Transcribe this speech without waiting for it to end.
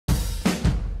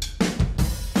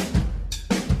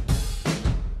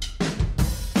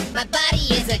My body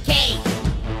is a cake.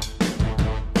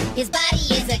 His body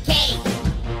is a cake.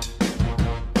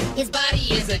 His body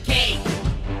is a cake.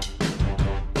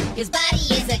 His body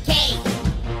is a cake.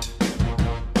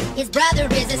 His brother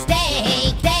is a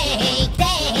steak. Steak, steak,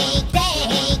 steak, steak,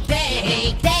 steak,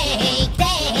 steak, steak.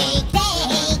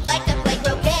 Like to play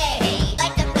croquet.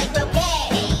 Like to play croquet.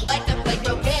 Like to play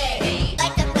croquet.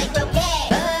 Like to play croquet.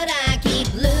 But I keep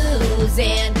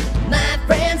losing. My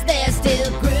friends, they're still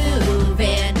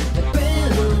grooving.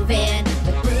 Grooving.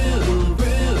 Groove,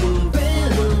 groove,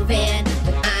 grooving.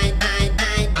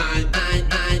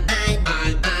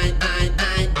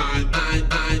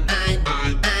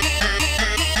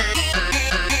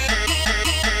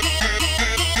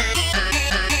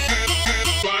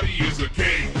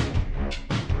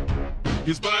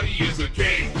 His body is a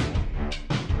cake.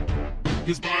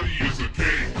 His body is a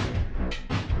cake.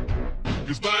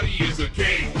 His body is a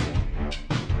cake.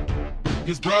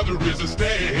 His brother is a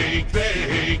steak.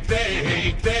 Steak,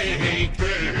 steak, steak,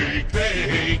 steak,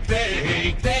 steak,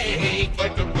 steak, steak.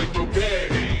 Like to play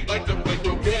croquet. Like to play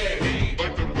croquet.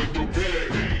 Like to play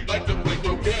croquet. Like to play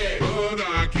croquet. But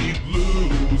I keep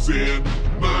losing.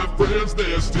 My friends,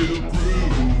 they're still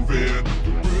grooving.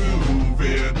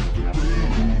 Grooving.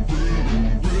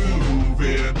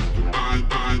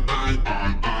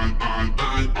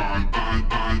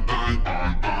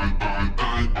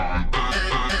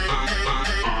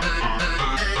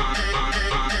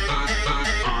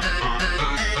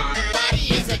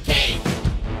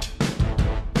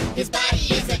 His body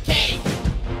is a cake.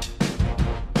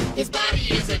 His body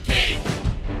is a cake.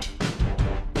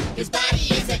 His body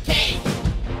is a cake.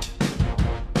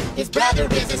 His brother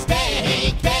is a steak.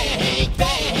 Steak, steak,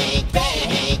 steak,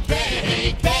 steak,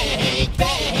 steak, steak,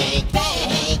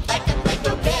 steak. Like to play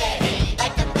croquet.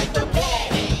 Like to play croquet.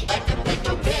 Like to play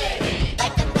croquet.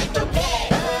 Like to play croquet.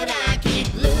 But I keep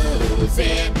losing.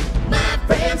 My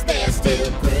friends, they're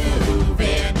still grooving.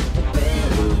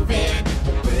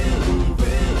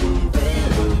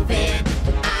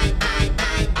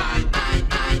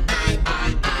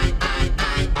 Grooving.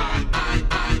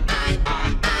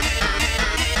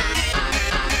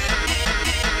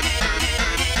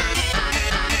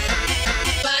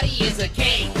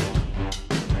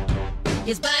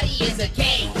 His body is a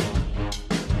cake.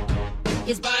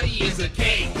 His body is a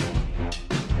cake.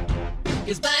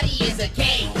 His body is a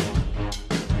cake.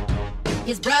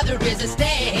 His brother is a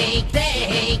steak. Steak,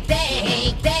 steak,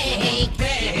 steak,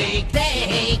 steak,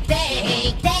 steak,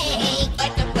 steak, steak.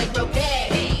 Like to play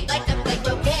croquet. Like to play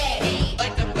croquet.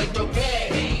 Like to play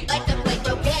croquet. Like to play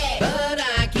croquet. But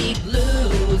I keep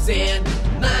losing.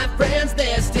 My friends,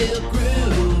 they're still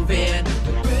grooving.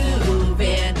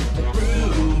 Grooving.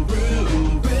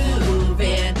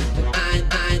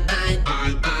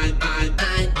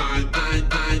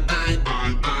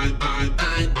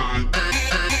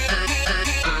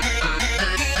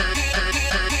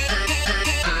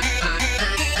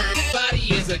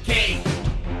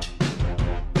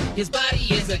 His body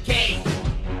is a cake.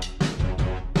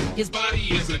 His body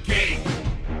is a cake.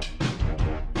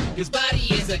 His body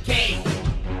is a cake.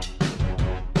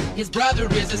 His brother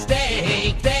is a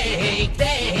steak. Steak,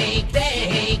 steak, steak,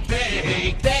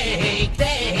 steak, steak,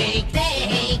 steak,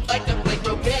 steak. Like to play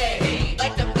croquet.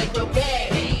 Like to play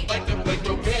croquet. Like to play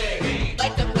croquet.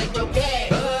 Like to play croquet.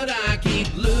 But I keep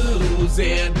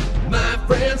losing. My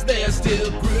friends, they're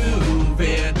still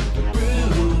grooving.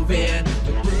 Grooving.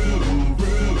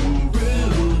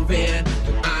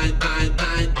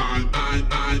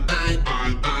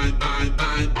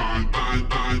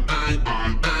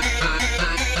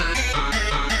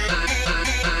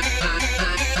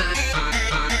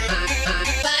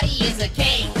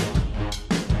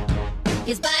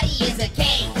 His body is a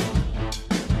cake.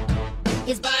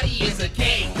 His body is a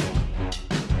cake.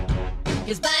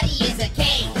 His body is a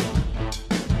cake.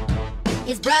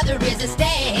 His brother is a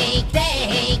steak.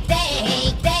 Steak, steak,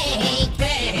 steak, steak,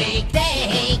 steak,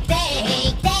 steak,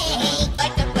 steak.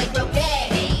 Like to play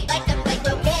croquet. Like to play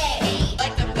croquet.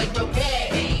 Like to play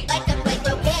croquet. Like to play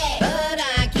croquet. But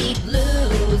I keep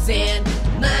losing.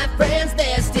 My friends,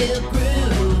 they're still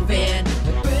grooving.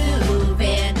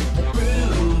 Grooving.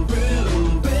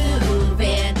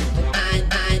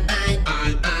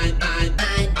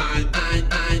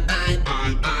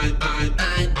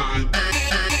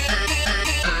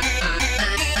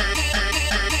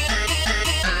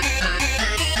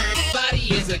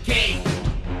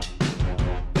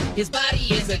 His body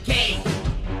is a cake.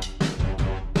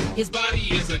 His body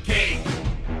is a cake.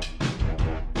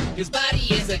 His body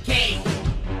is a cake.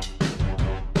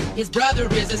 His brother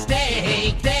is a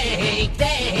steak. Steak,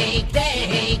 steak, steak,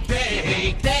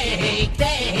 steak, steak,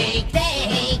 steak,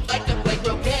 steak. Like to play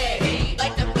croquet.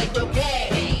 Like to play croquet.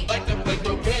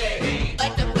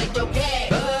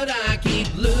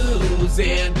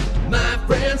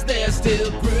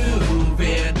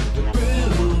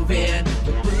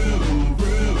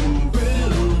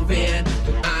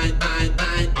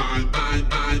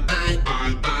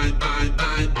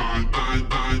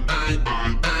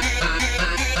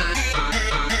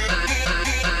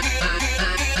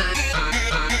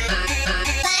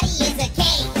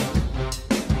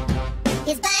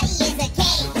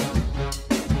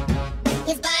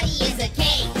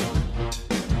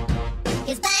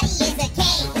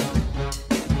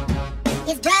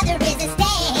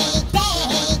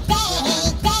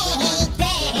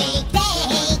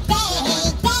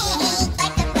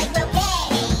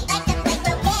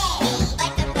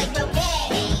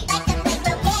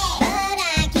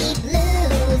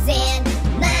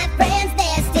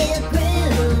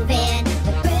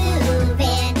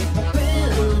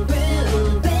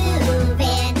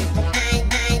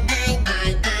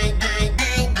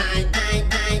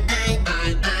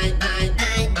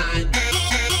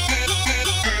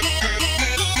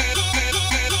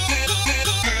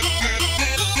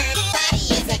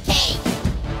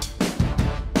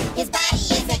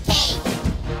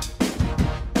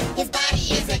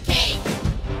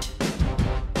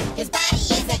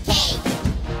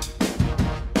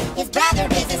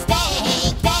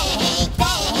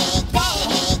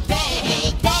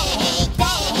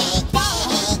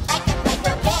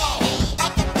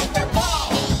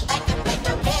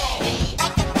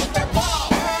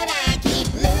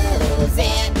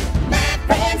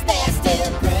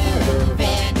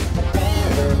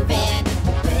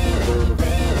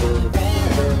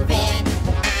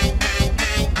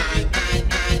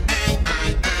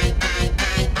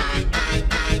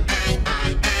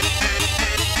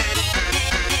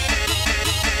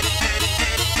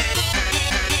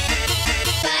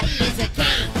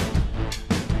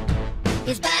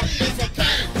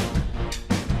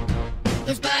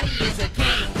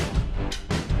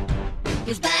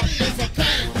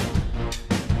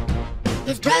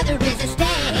 His brother is a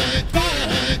steak.